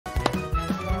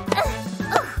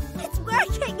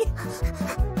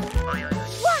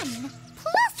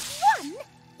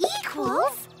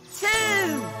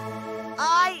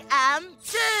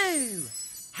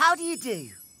you do?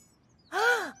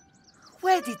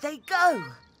 Where did they go?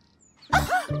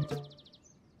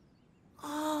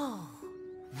 Oh,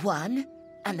 one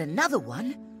and another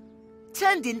one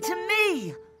turned into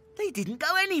me. They didn't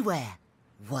go anywhere.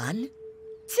 1,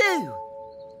 2.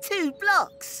 2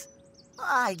 blocks.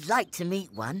 I'd like to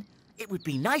meet one. It would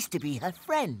be nice to be her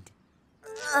friend.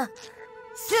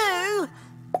 2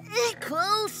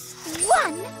 equals...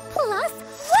 1 plus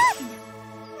 1.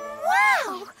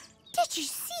 Wow! Did you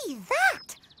see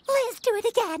that? Let's do it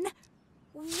again.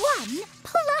 1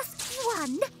 plus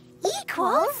 1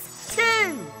 equals...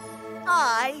 2.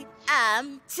 I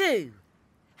am 2.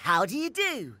 How do you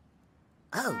do?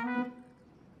 Oh.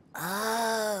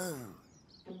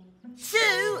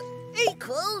 2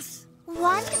 equals...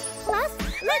 1 plus...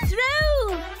 Let's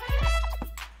roll!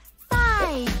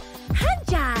 5. Hand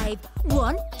jive.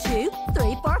 1, 2,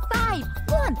 3, 4, 5.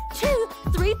 1, 2,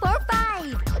 3, 4,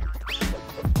 5.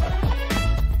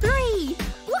 3.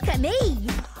 Look at me.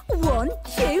 1,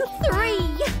 2, 3.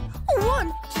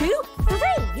 1, 2,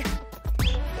 3.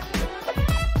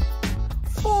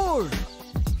 4.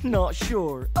 Not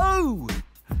sure. Oh!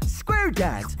 Square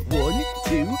dance. 1,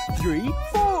 2, 3,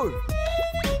 4.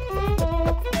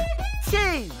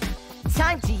 2.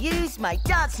 Time to use my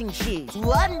dancing shoes.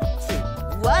 1, 2,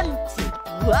 1, 2,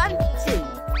 1, 2.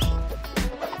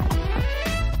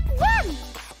 1.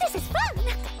 This is fun.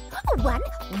 1,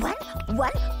 1,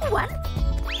 1, 1.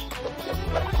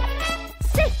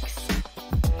 6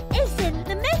 is in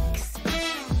the mix.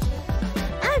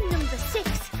 I'm number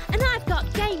 6, and I've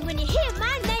got game. When you hear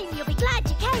my name, you'll be glad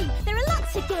you came. There are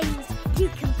lots of games you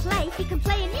can play. You can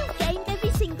play a new game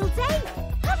every single day.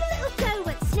 Have a little go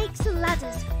at snakes and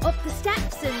ladders, up the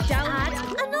steps and down. Add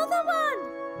another one.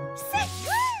 6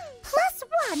 plus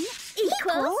 1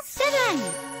 equals 7.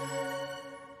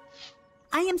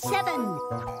 I am 7,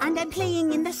 and I'm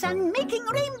playing in the sun, making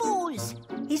rainbows.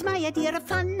 Is my idea of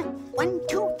fun. 1,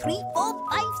 2, 3, 4,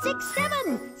 5, 6,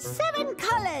 7. 7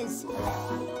 colours.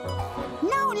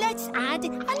 Now let's add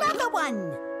another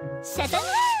one. 7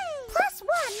 plus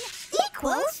 1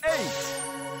 equals... 8.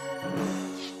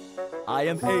 I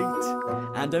am 8,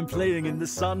 and I'm playing in the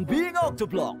sun, being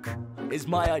Octoblock. Is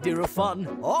my idea of fun.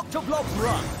 Octoblock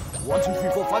run. 1, 2,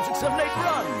 3, 4, 5, 6, 7, 8,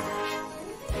 run.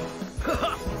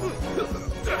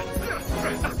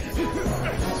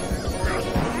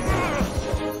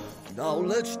 Now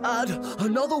let's add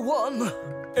another one.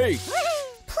 8.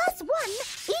 Plus 1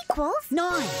 equals...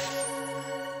 9.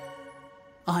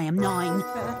 I am 9.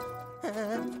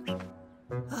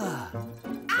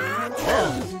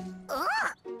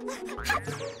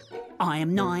 I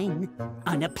am 9,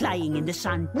 and I'm playing in the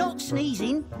sun, not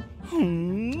sneezing.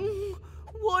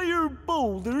 Why are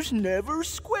boulders never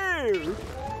square?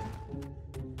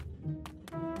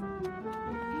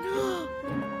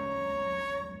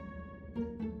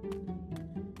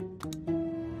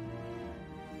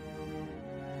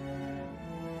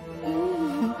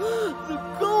 The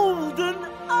golden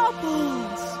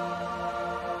apples!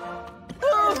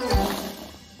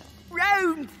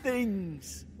 Round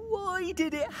things! Why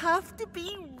did it have to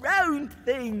be round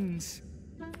things?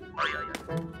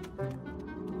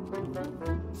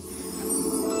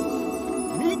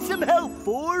 Need some help,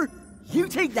 4? You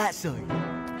take that side.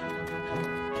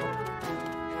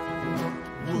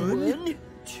 1,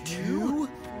 2,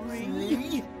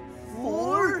 3,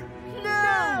 4,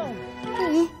 now!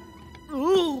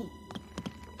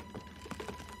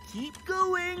 Keep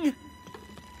going.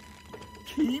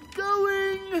 Keep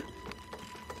going.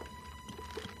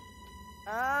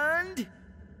 And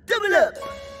double up.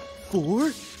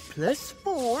 4 plus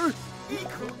 4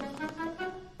 equals...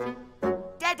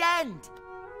 Dead end.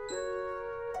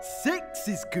 6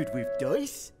 is good with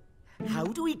dice. How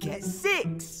do we get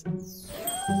 6?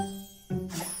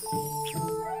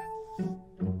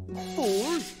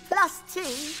 4 Plus 2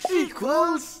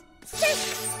 equals...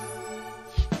 6.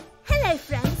 Hello,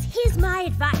 friends. Here's my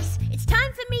advice. It's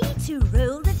time for me to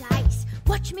roll the dice.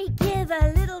 Watch me give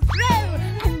a little throw,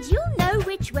 and you'll know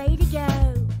which way to go.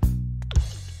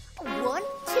 1,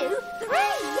 2, 3.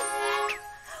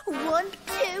 1,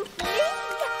 2, 3.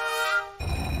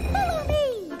 Follow me.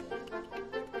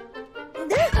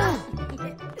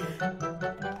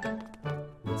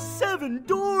 7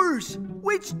 doors.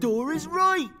 Which door is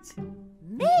right?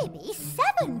 Maybe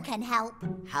 7 can help.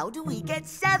 How do we get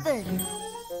 7?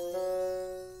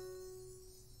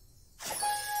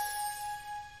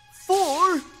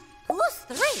 4 Plus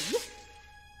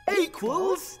 3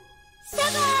 equals... 7.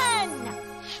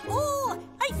 Oh,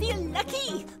 I feel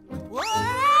lucky.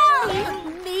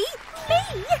 Me.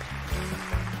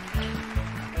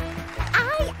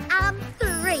 I am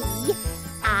 3.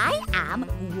 I am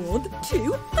 1,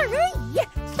 2, 3.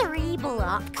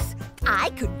 blocks. I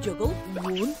could juggle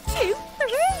 1, 2, 3.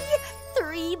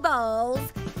 3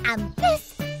 balls. And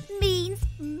this means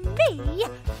me.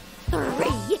 3.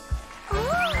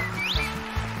 Oh.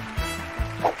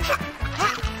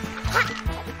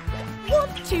 1,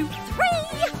 2, 3.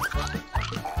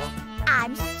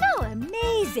 I'm so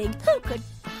amazing. Who could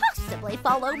possibly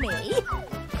follow me?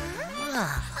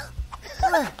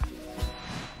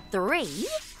 3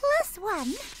 plus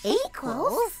 1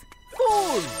 equals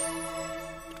 4.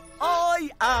 I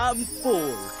am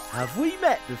 4. Have we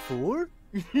met before?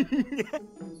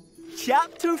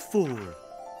 Chapter 4.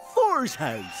 4's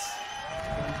house.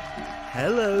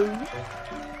 Hello.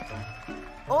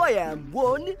 I am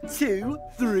 1, 2,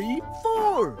 3,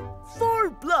 4. 4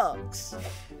 blocks.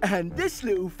 And this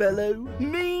little fellow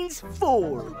means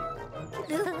 4.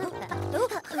 Look,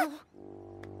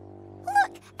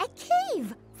 a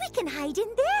cave. We can hide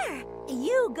in there.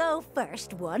 You go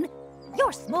first, 1.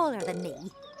 You're smaller than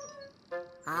me.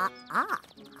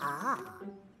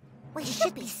 We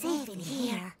should be safe in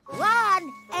here.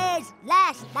 1 is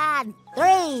less than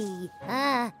 3.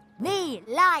 Me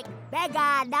like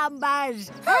bigger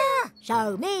numbers.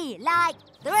 So me like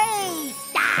 3.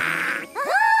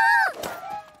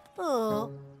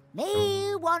 Oh,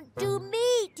 me want to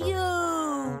meet you,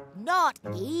 not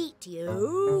eat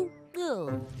you.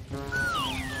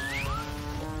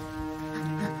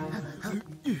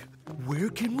 Where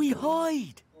can we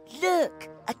hide? Look,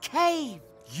 a cave.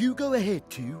 You go ahead,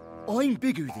 2. I'm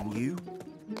bigger than you.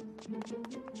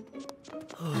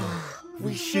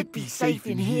 We should be safe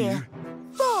in here.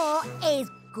 4 is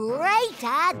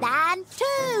greater than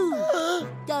 2.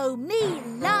 So me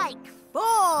like 4.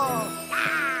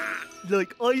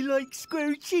 Like I like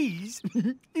square cheese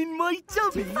in my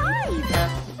tummy.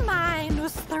 5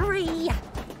 minus 3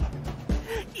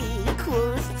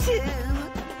 Equals 2.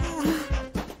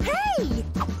 Hey!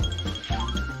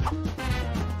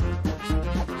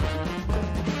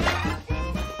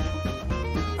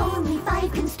 Only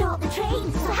 5 can stop the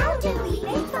train, so how do we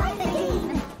make 5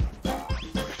 again?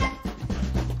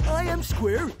 I am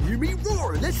square, hear me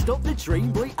roar. Let's stop the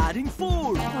train by adding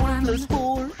 4. 1 plus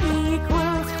 4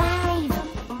 equals 5.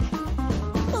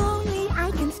 Only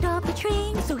I can stop the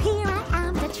train, so here I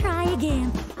am to try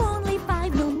again. Only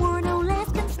 5, no more, no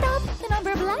less, can stop the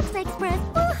Numberblocks Express.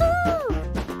 Woohoo!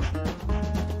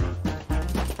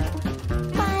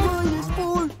 5 minus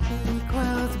 4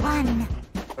 equals 1.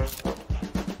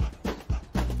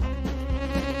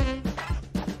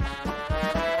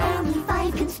 Only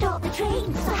 5 can stop the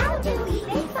train, so how do we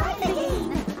make 5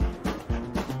 again?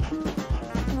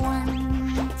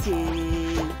 1,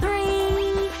 2.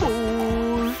 3,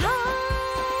 4,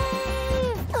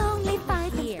 5. Only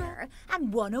 5 here,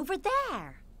 and 1 over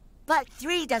there. But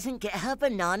 3 doesn't get her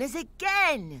bananas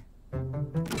again.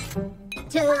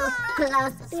 2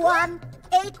 plus 1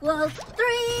 equals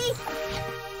 3.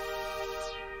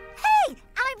 Hey,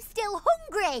 I'm still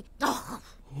hungry.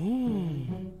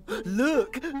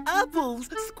 Look, apples,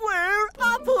 square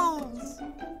apples.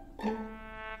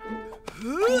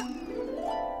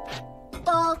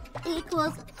 4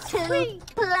 equals 2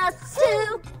 plus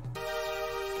 2.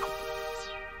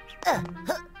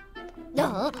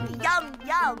 Yum,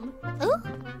 yum.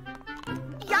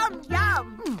 Yum,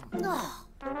 yum. No,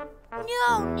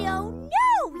 no, no,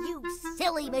 you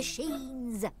silly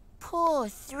machines. Poor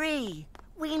 3.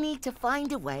 We need to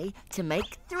find a way to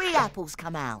make 3 apples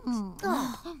come out.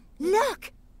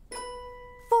 Look!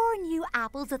 4 new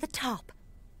apples at the top.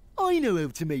 I know how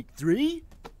to make 3.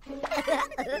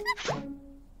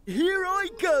 Here I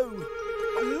go.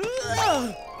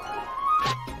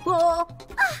 4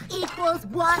 equals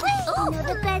 1.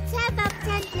 Another birds have up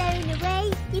and blown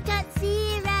away. You got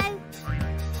 0.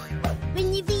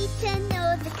 When you've eaten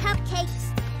all the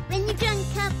cupcakes, when you've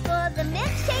drunk up all the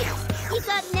milkshakes, you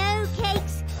got no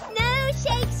cakes, no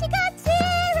shakes, you got 0.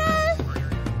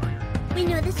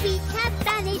 When all the sweets have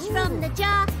vanished from the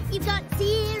jar, you've got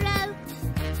 0.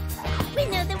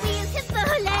 When all the wheels have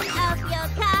fallen off your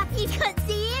car, you've got 0.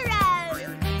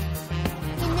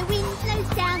 When the wind blows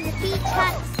down the beach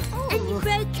huts, and you've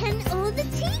broken all the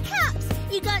teacups,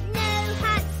 you got no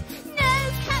hats,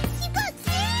 no cups, you got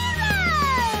 0.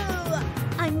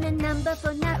 I'm the number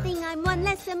for nothing, I'm 1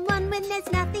 less than 1 when there's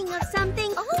nothing of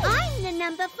something. I'm the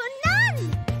number for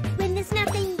none. When there's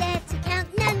nothing there to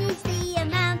count, none is the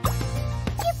amount.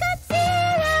 You've got 0.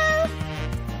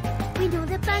 When all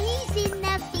the bunnies in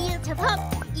the field have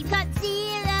hopped, you've got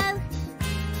 0.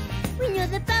 When all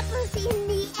the bubbles in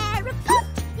the air have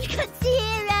popped, you've got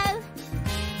 0.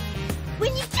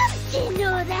 When you jumped in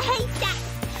all the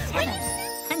haystacks, when you...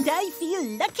 And I feel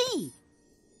lucky.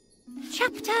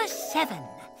 Chapter 7.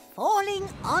 falling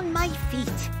on my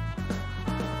feet.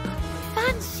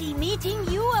 Fancy meeting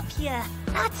you up here.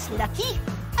 That's lucky.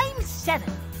 I'm 7.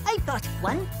 I've got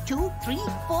 1, 2, 3,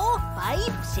 4,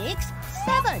 5, 6,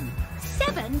 7.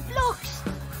 7 blocks.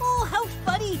 Oh, how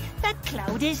funny. That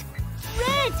cloud is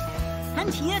red.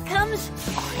 And here comes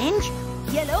orange,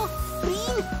 yellow,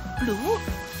 green, blue,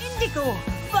 indigo,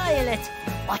 violet.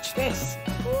 Watch this.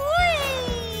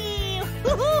 Whee!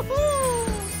 Hoo-hoo-hoo!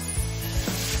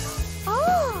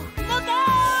 Oh, look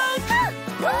out!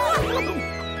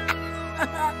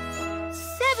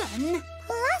 7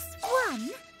 plus 1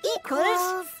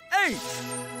 equals 8.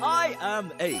 I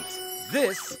am 8.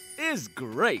 This is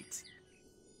great.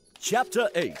 Chapter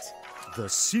 8. The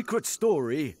Secret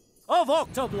Story of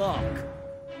Octoblock.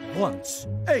 Once,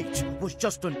 8 was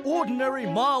just an ordinary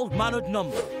mild-mannered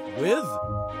number with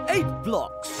 8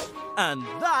 blocks. And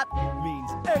that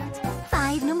means 8.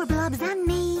 5 Numberblocks and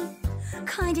me,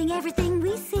 counting everything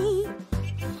we see,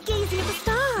 gazing at the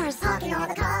stars, parking all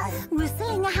the cars,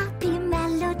 whistling a happy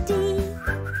melody.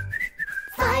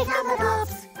 5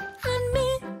 Numberblocks and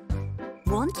me.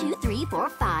 1, 2, 3, 4,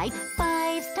 5,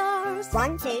 5 stars.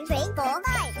 1, 2, 3, 4, 5,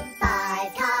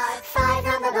 5 cars. 5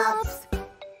 Numberblocks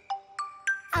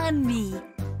and me.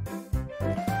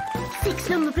 6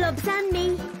 Numberblocks and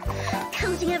me,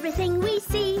 counting everything we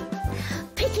see,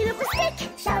 picking up a stick,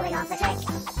 showing off the trick.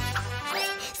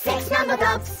 6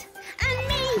 Numberblocks and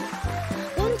me.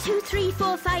 1, 2, 3,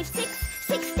 4, 5, 6,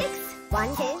 6 sticks. 1,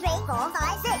 2, 3, 4,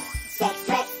 5, 6, 6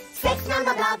 tricks. 6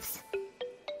 Numberblocks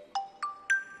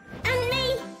and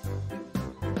me.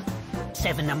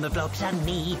 7 Numberblocks and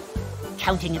me,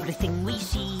 counting everything we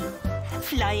see,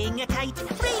 flying a kite,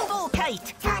 rainbow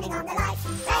kite, Turning on the lights,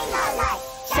 rainbow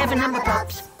lights. 7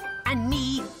 Numberblocks and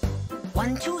me.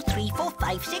 1, 2, 3, 4,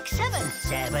 5, 6, 7.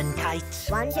 7 kites.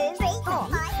 1, 2, 3, 4,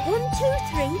 5. 1, 2,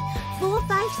 3, 4,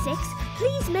 5, 6.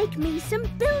 Please make me some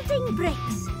building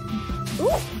bricks.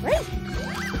 Ooh, wait.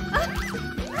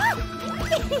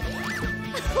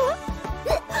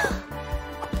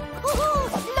 Oh,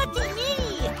 lucky me!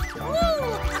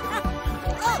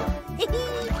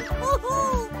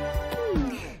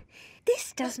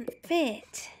 This doesn't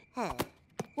fit.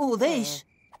 Oh, this.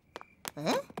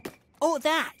 Oh,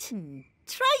 that.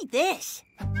 Try this.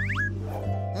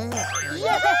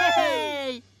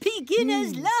 Yay!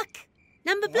 Beginner's luck.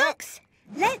 Numberblocks,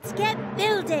 let's get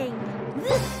building.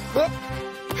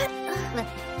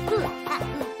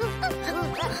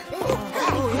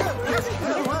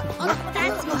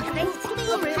 That's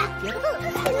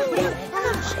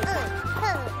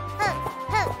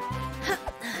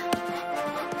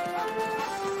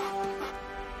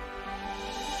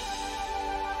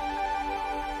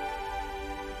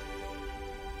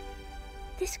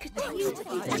This could take you to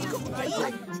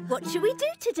What should we do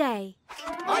today?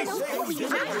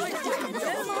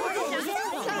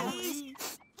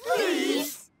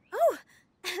 Please? Oh,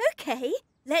 okay.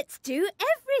 Let's do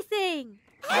everything.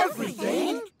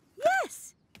 Everything?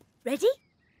 Yes. Ready?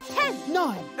 10,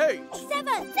 9, 8,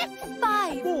 7, 6,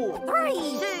 5, 4, 3, 2,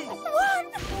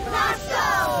 1. Let's go!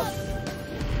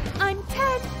 I'm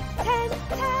 10, 10,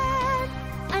 10,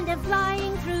 and I'm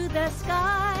flying through the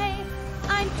sky.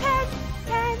 I'm 10,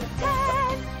 10,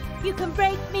 10. You can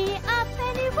break me up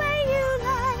any way you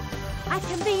like. I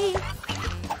can be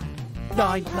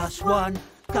 9 plus 1,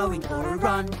 going for a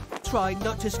run. Try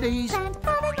not to sneeze. and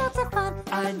having lots of fun.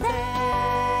 And then...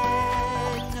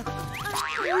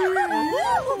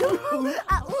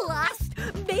 At last,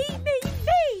 me.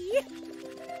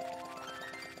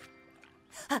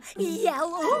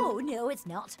 Yellow. Oh, no, it's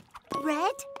not.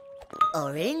 Red.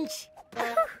 Orange.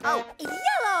 Oh,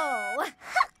 yellow.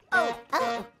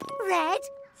 Oh, red.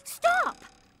 Stop.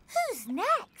 Who's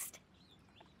next?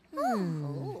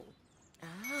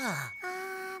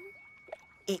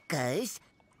 It goes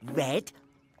red,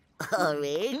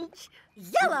 orange,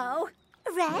 Yellow.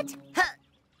 Red.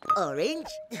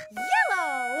 orange,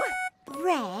 Yellow.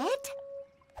 Red.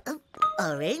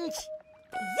 orange,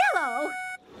 Yellow.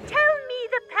 Tell me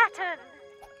the pattern.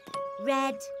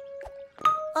 Red.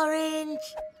 orange.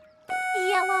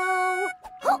 Yellow.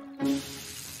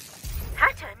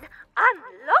 Pattern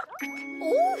unlocked.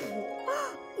 Oh,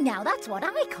 now that's what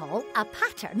I call a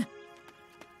pattern.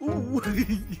 Oh,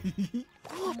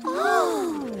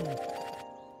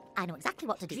 I know exactly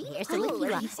what to do here, so lift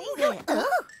you up.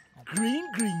 Green,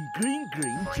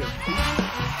 jumping.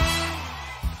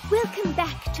 Welcome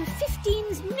back to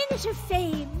 15's Minute of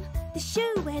Fame, the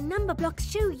show where Numberblocks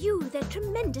show you their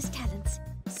tremendous talents.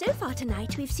 So far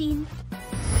tonight we've seen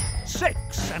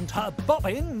 6 and her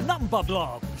bobbing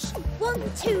Numberblocks.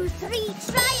 1, 2, 3,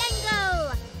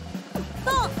 triangle.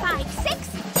 4, 5,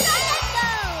 6, triangle.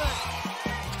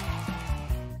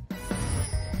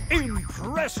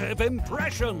 Impressive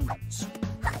impressions!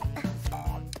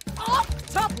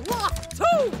 Octoblock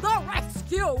to the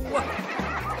rescue!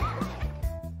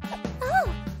 Oh,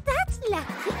 that's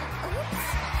lucky.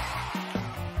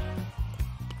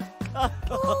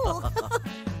 Oops.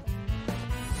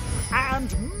 And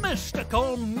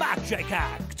mystical magic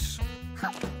acts!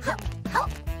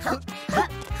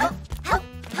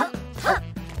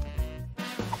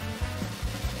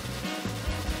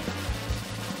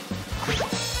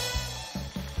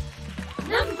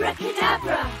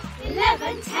 Numbercadabra,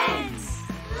 11 tens.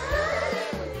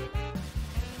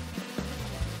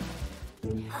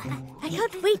 I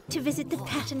can't wait to visit the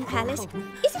Pattern Palace.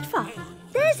 Is it far?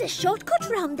 There's a shortcut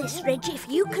round this ridge if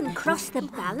you can cross the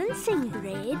balancing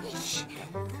bridge.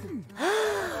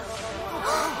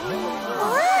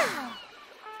 Wow!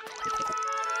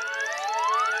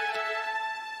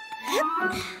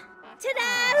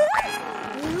 Ta-da!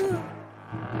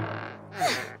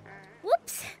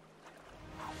 Whoops.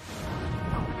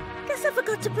 Guess I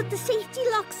forgot to put the safety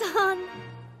locks on.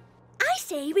 I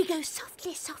say we go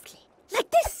softly, softly. Like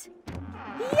this.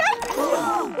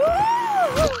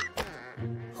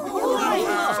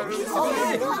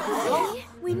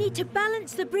 We need to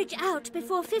balance the bridge out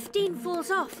before 15 falls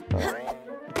off.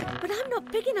 But I'm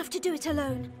not big enough to do it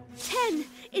alone. 10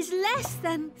 is less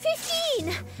than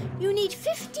 15. You need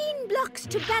 15 blocks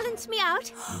to balance me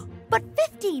out. But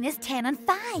 15 is 10 and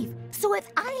 5. So if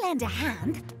I lend a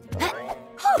hand...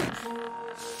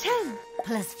 10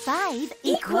 plus 5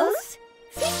 equals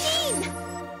 15.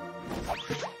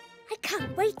 I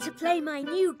can't wait to play my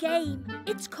new game.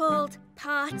 It's called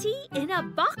Party in a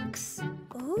Box.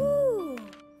 Ooh.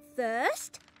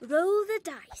 First, roll the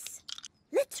dice.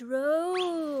 Let's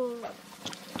roll.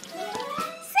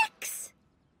 6.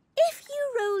 If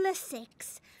you roll a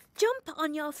 6, jump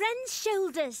on your friend's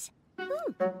shoulders. 10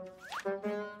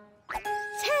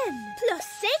 plus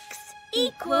 6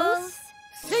 equals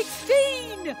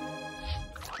 16!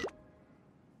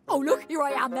 Oh, look, here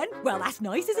I am then. Well, that's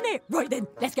nice, isn't it? Right then,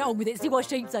 let's get on with it, see what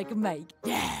shapes I can make.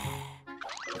 Yeah.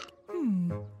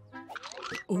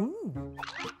 Ooh.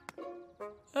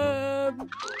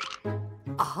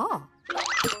 Aha.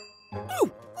 Oh,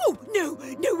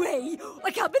 no way.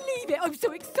 I can't believe it. I'm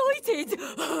so excited.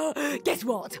 Guess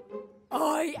what?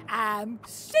 I am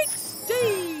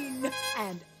 16,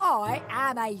 and I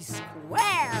am a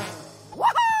square.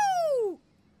 Woohoo!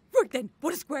 Right then,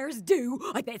 what do squares do?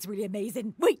 I bet it's really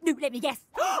amazing. Wait, no, let me guess.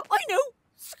 I know!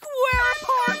 Square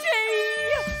party!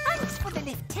 Thanks for the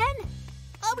lift, 10.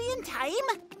 Are we in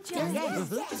time?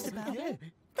 Just about it.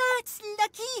 That's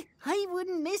lucky. I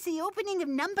wouldn't miss the opening of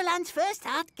Numberland's first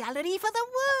art gallery for the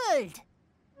world.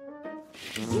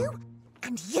 You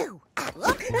and you. I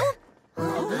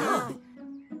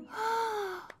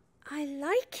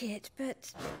like it,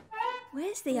 but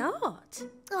where's the art?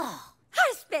 Oh,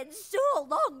 I spent so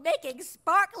long making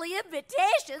sparkly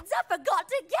invitations, I forgot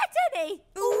to get any.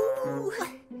 Ooh.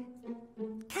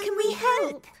 Can we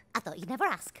help? I thought you'd never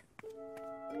ask.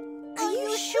 Are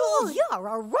you sure? You're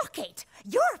a rocket.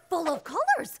 You're full of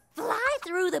colours. Fly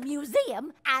through the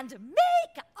museum and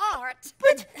make art.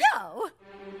 But no.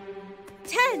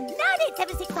 10. 9, 8,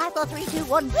 7, 6, 5, 4, 3, 2,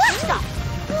 1. Stop.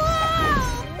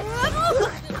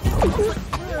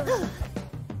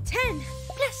 10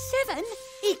 Plus 7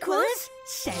 equals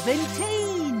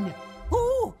 17.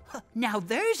 Oh, now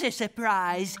there's a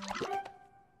surprise.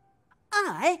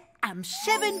 I am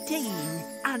 17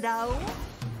 and I'll...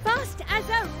 fast as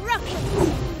a rocket.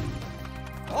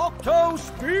 Octo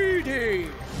Speedy!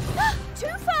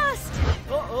 Too fast.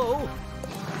 Uh-oh.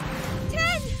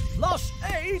 10 Plus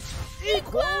 8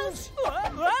 equals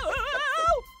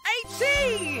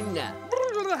 18!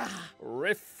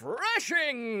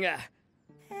 Refreshing!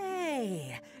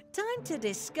 Hey, time to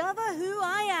discover who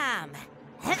I am.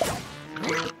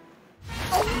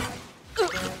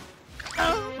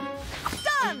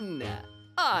 Done!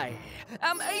 I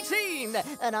am 18,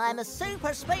 And I'm a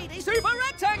super speedy. super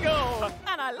rectangle,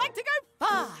 and I like to go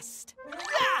fast.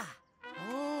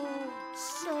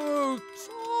 So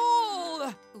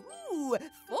tall! Ooh,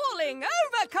 falling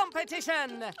over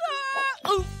competition!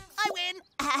 Oh, I win.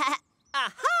 Aha!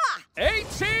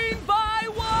 18 by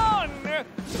 1!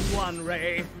 One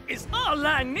ray is all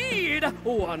I need.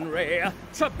 One ray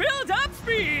to build up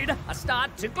speed. I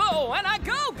start to glow and I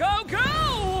go, go, go!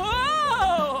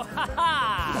 Whoa! Ha ha!